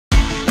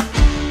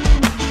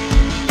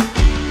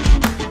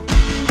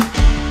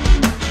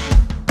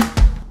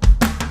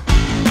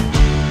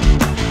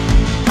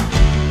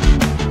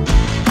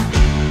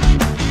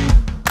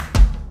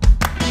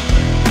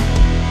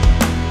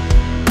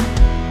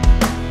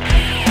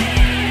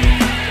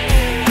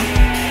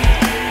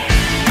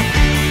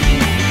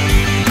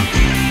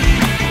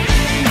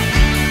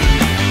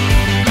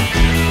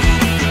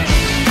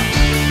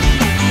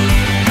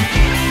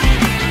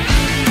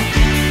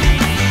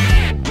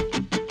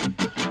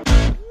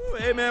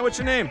man? What's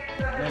your name?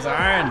 There's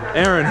Arron.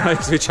 Arron,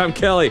 nice to meet you. I'm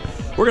Kelly.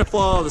 We're gonna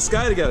follow the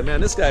sky together,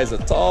 man. This guy's a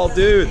tall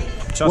dude.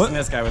 Trusting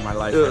this guy with my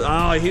life.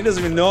 Oh, he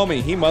doesn't even know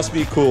me. He must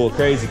be cool,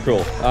 crazy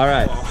cool. All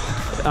right.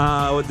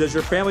 Does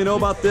your family know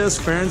about this?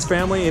 Friends,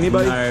 family,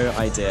 anybody? No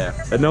idea.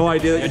 No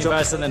idea. The only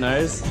person that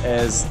knows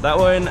is that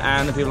one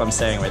and the people I'm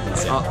staying with in the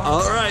city.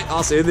 All right,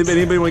 awesome.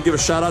 Anybody want to give a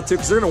shout out to?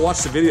 Because they're going to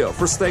watch the video.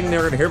 First thing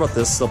they're going to hear about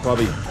this, they'll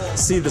probably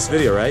see this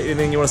video, right?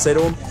 Anything you want to say to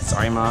them?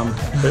 Sorry, Mom.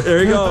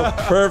 There you go.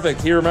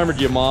 Perfect. He remembered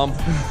you, Mom.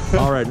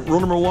 All right, rule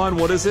number 1,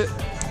 what is it?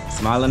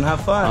 Smile and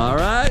have fun. All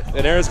right.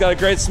 And Aaron's got a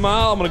great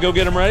smile. I'm going to go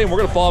get him ready, and we're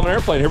going to fall off an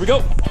airplane. Here we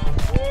go.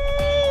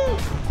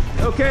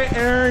 Okay,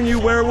 Aaron,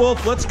 you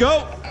werewolf. Let's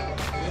go.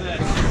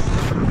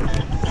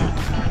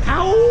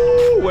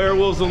 Ow!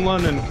 Werewolves in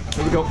London.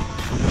 Here we go.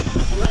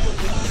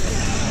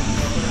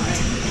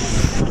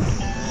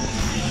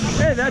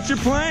 Hey, that's your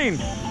plane.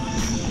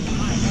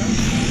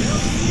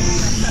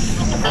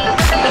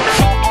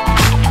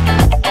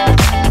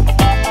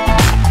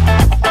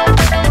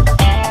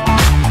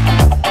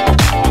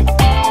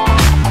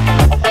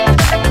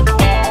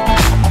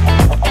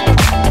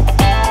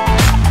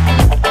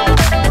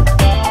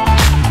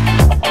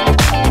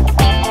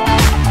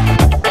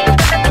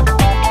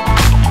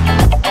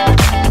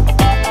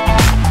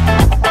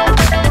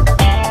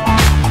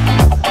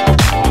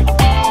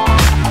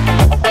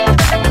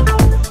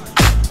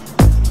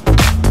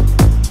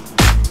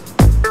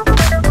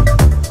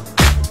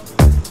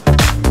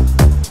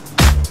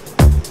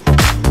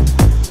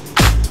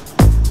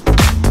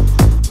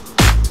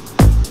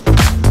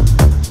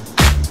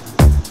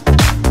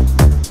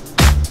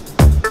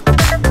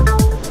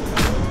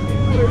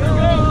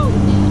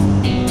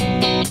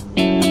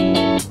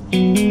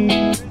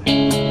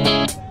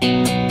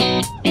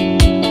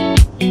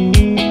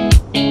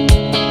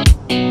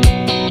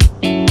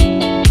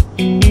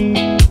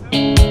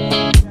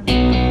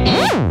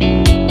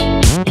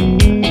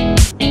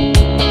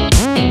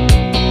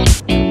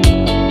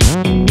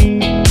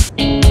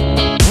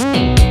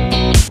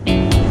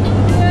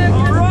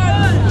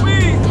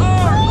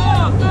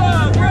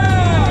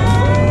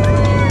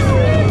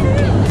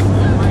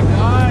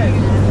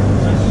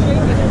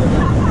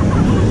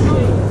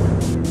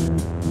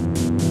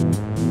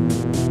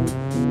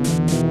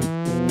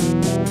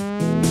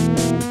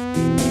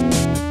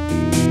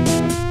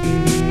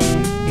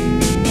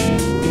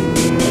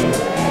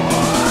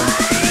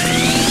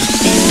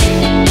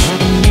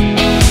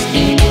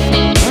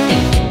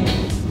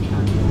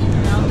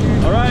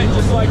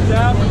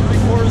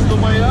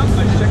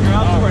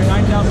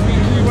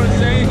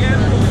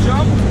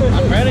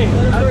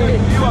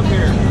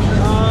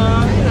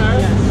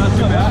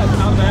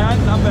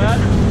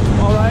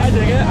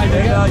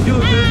 You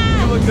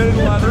look good in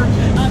leather.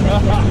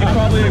 You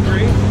probably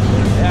agree.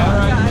 Yeah. All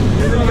right.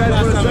 Anything you guys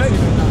want to say?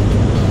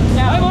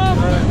 No. Hi, Mom.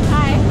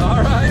 Hi.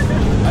 All right.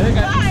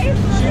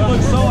 She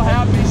looks so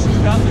happy.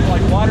 She's got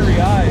like watery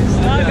eyes.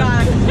 Oh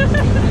God.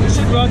 You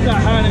should rock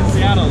that hat in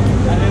Seattle.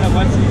 I think I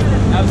went to you.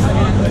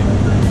 Absolutely.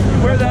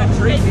 You wear that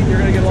treat, you're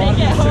gonna get a lot of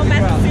Take it home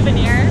as a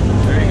souvenir.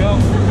 There you go.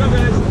 Go,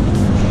 guys.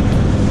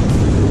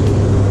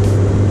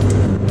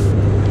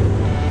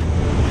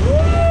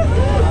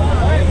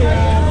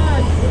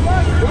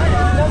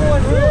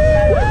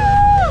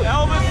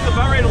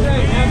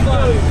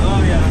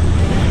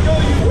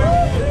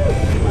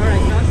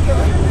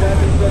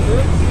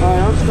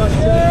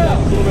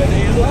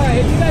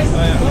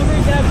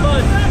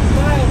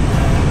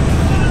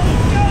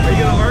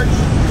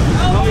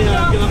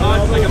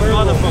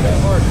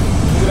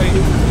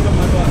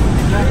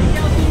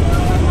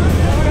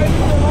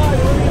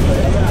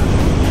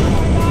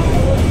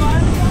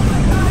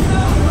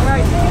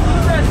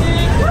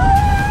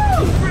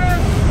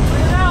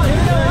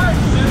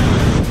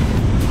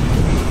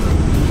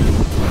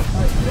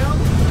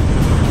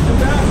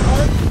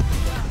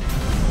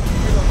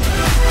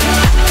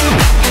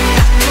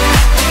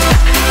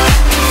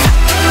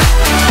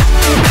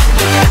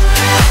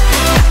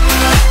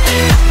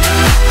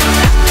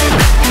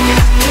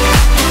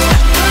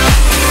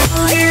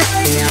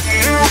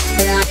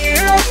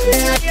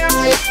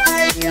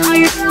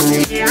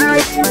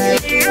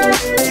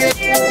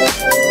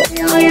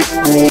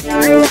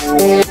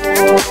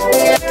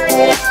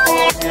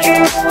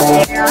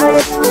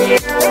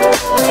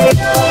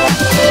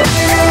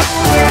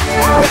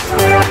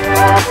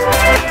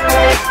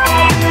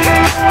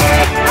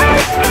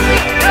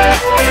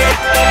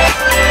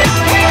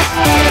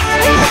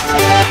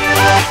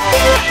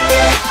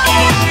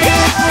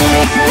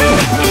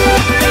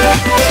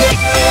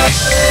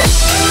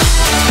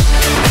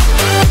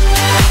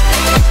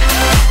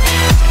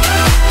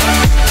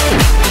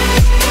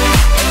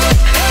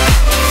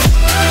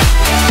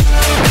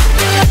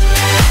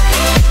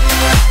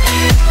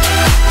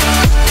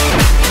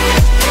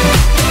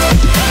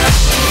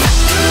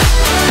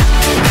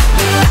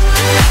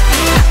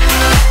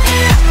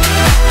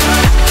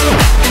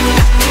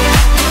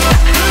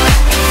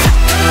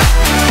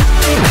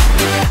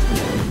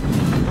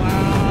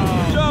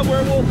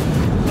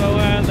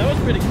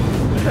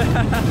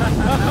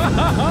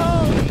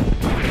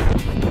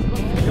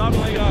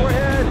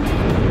 Forehead.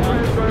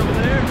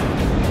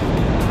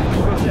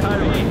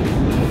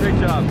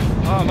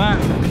 Oh man,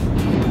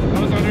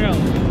 that was unreal.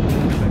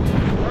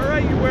 All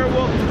right, you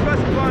werewolf. Press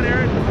come on,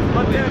 Aaron.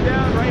 Left hand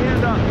down, right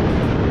hand up.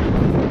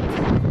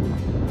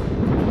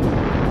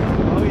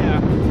 Oh yeah.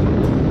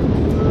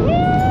 Woo!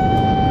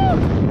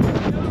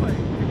 The other way.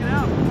 Kick it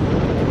out.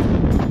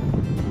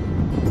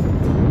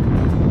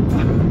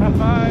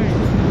 Hi.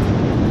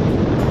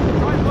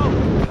 Right, both.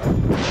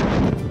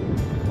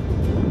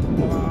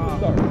 Wow.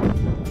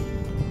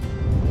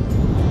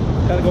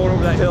 Kind of going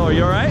over that hill. Are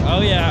you all right?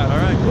 Oh yeah. All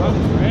right, cool.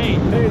 Great.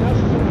 Hey, that's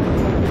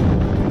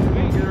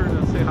great. Get her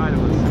to say hi to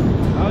us.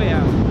 Oh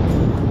yeah.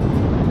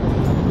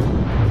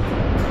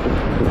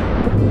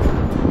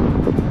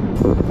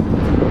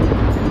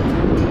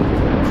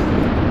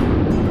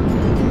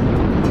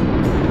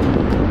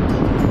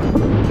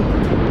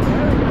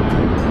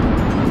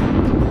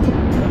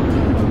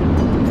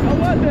 How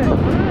was it?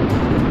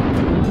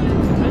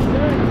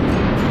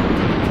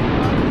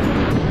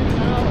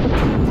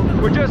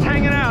 We're just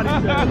hanging out, he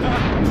said.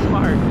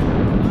 Smart.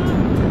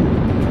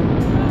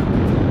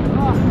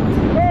 Oh,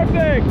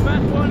 perfect!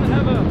 Best one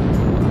ever.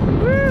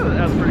 Woo!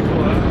 That's pretty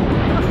cool, huh?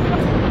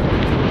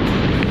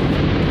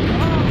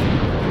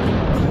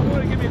 I'm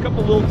going to give you a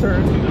couple little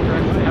turns in the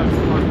direction to have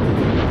some fun.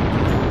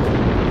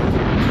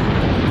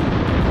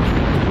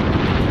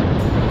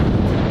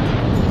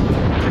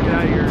 Check it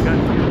out here. Got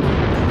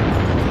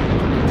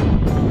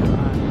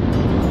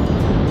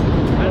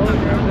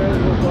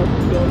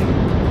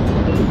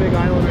There's a big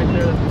island right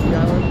there. That's the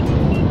island.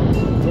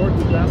 North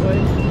is that way.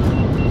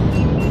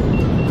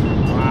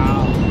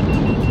 Wow.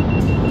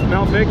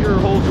 Mount Baker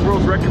holds the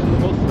world's record for the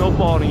most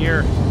snowfall in a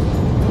year.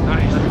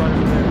 Nice. That's right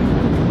over there.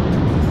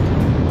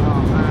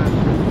 Oh man.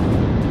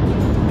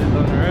 It's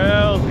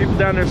unreal. People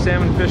down there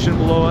salmon fishing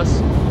below us.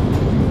 You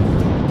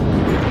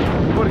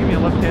want to give me a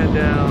left hand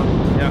down.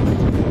 Yeah.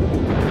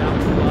 Down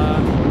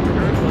flat.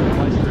 Turn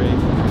left straight.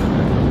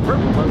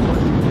 Perfect. Left straight.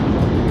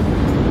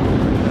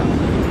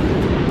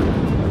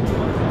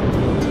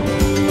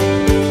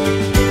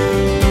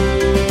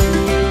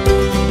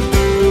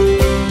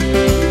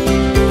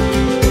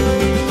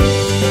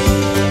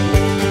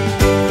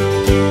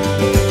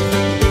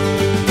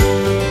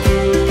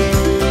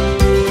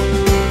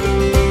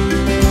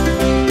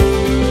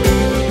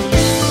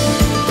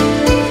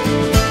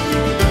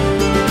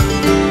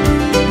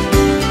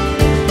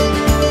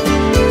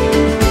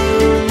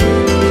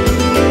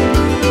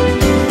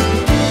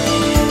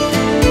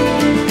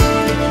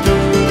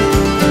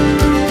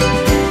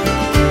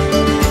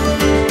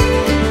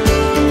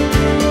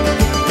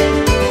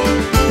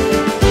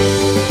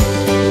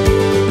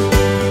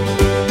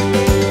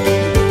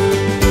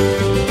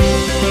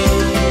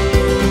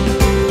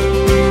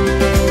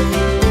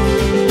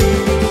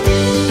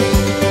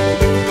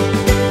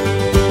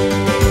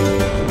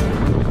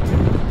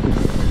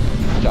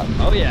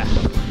 Oh yeah.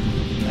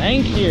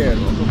 Thank you.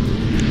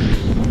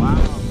 Wow.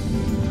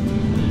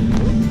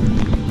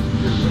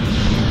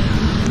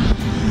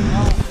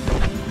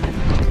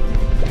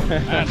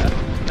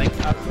 Thank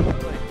you.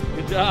 Absolutely.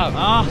 Good job.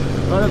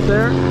 Right up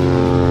there.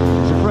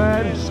 There's your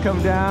friend. Just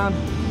coming down.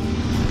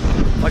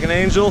 Like an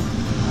angel.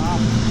 I'm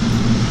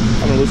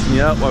gonna loosen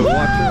you up while we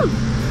watch her.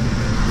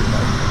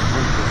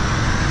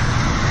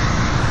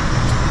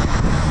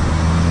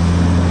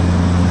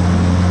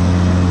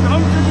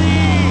 Come to me!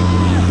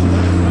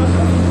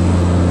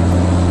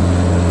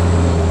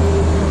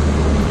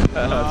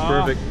 That's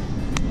perfect.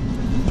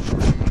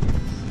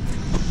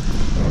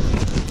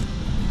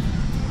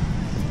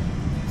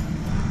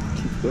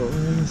 Keep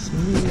going.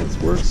 Smooth. This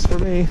works for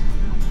me.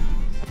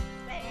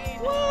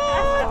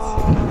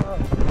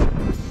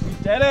 You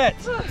did it.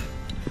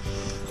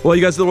 Well,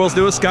 you guys are the world's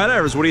newest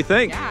skydivers. What do you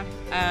think? Yeah.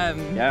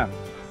 Yeah.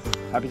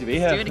 Happy to be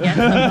here. Do it again.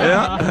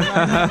 Yeah.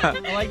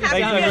 Thank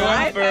you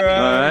everyone for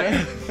All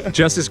right.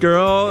 Jesse's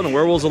Girl and the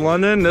Werewolves of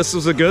London. This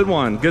was a good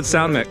one. Good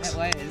sound mix. It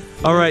was.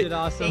 All right. did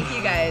awesome. Thank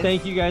you guys.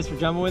 Thank you guys for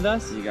jumping with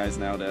us. You guys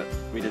nailed it.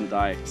 We didn't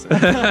die. So. All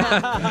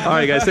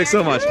right, guys. Thanks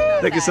so much.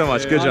 Thank you so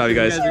much. Good job, you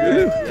guys. You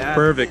guys are great.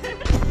 Perfect.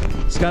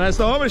 Skydive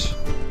Snohomish.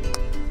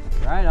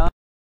 Right on.